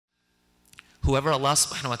Whoever Allah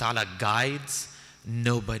subhanahu wa ta'ala guides,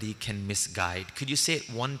 nobody can misguide. Could you say it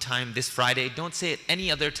one time this Friday? Don't say it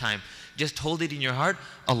any other time. Just hold it in your heart.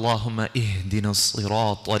 Allahumma ihdina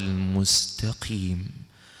as-sirat al-mustaqim.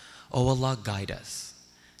 Oh Allah, guide us.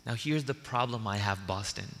 Now here's the problem I have,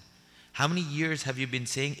 Boston. How many years have you been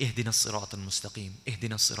saying, ihdina as-sirat al-mustaqim,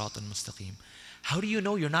 ihdina as-sirat al-mustaqim? How do you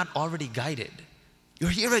know you're not already guided? You're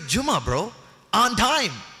here at Jummah, bro, on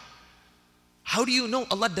time. How do you know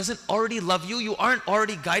Allah doesn't already love you? You aren't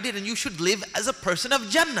already guided and you should live as a person of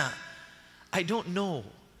Jannah. I don't know.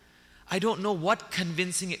 I don't know what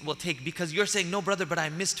convincing it will take, because you're saying, no brother, but I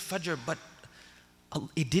missed Fajr, but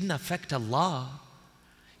it didn't affect Allah.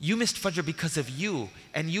 You missed Fajr because of you,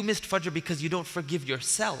 and you missed Fajr because you don't forgive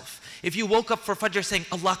yourself. If you woke up for Fajr saying,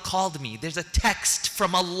 Allah called me, there's a text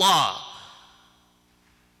from Allah.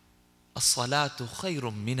 As-salatu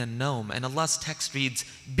khayrum min an-nawm. And Allah's text reads,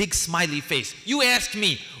 big smiley face. You asked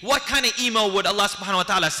me, what kind of email would Allah subhanahu wa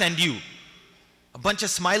ta'ala send you? A bunch of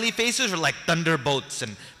smiley faces, or like thunderbolts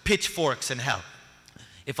and pitchforks and hell?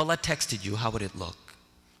 If Allah texted you, how would it look?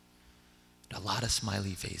 A lot of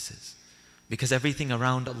smiley faces. Because everything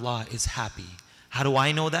around Allah is happy. How do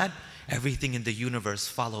I know that? Everything in the universe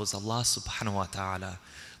follows Allah subhanahu wa ta'ala.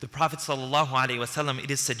 The Prophet sallallahu alaihi wasallam,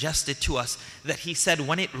 it is suggested to us that he said,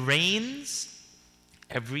 when it rains,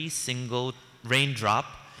 every single raindrop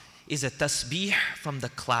is a tasbih from the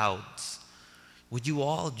clouds. Would you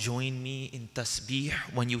all join me in tasbih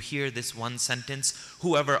when you hear this one sentence?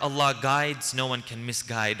 Whoever Allah guides, no one can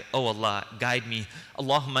misguide. Oh Allah, guide me.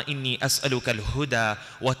 Allahumma inni as'aluka al-huda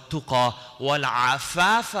wa-tuqa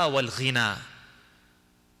wal-afafa wal-ghina.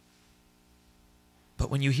 But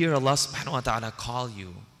when you hear Allah subhanahu wa ta'ala call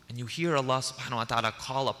you, and you hear Allah subhanahu wa ta'ala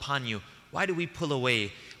call upon you, why do we pull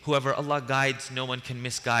away? Whoever Allah guides, no one can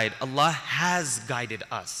misguide. Allah has guided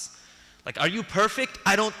us. Like, are you perfect?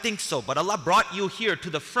 I don't think so. But Allah brought you here to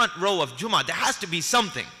the front row of Jummah. There has to be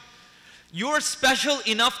something. You're special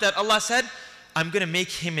enough that Allah said, I'm going to make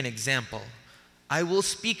him an example. I will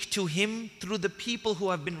speak to him through the people who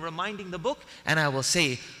have been reminding the book, and I will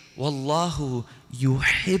say, Wallahu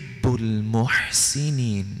yuhibbul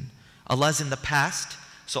muhsinin. Allah is in the past,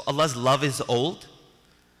 so Allah's love is old.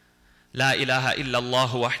 لا إله إلا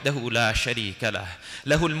الله وحده لا شريك له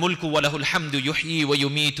له الملك وله الحمد يحيي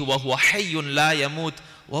ويميت وهو حي لا يموت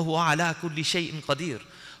وهو على كل شيء قدير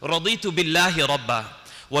رضيت بالله ربا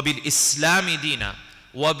وبالإسلام دينا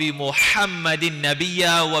وبمحمد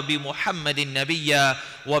نبيا وبمحمد نبيا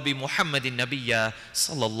وبمحمد نبيا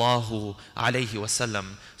صلى الله عليه وسلم.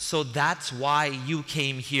 So that's why you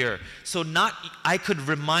came here. So not I could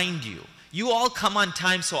remind you. You all come on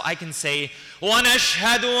time so I can say,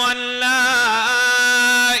 وَنَشْهَدُ أَن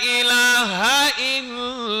لَا إِلَهَ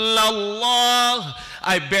إِلَّا اللَّهِ.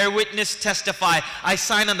 I bear witness, testify, I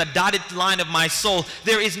sign on the dotted line of my soul.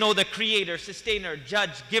 There is no other creator, sustainer,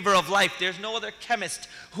 judge, giver of life. There's no other chemist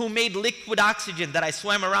who made liquid oxygen that I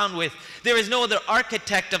swam around with. There is no other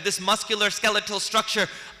architect of this muscular skeletal structure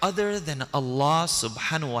other than Allah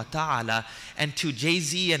subhanahu wa ta'ala. And to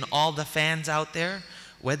Jay-Z and all the fans out there,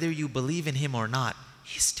 whether you believe in him or not,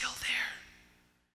 he's still there.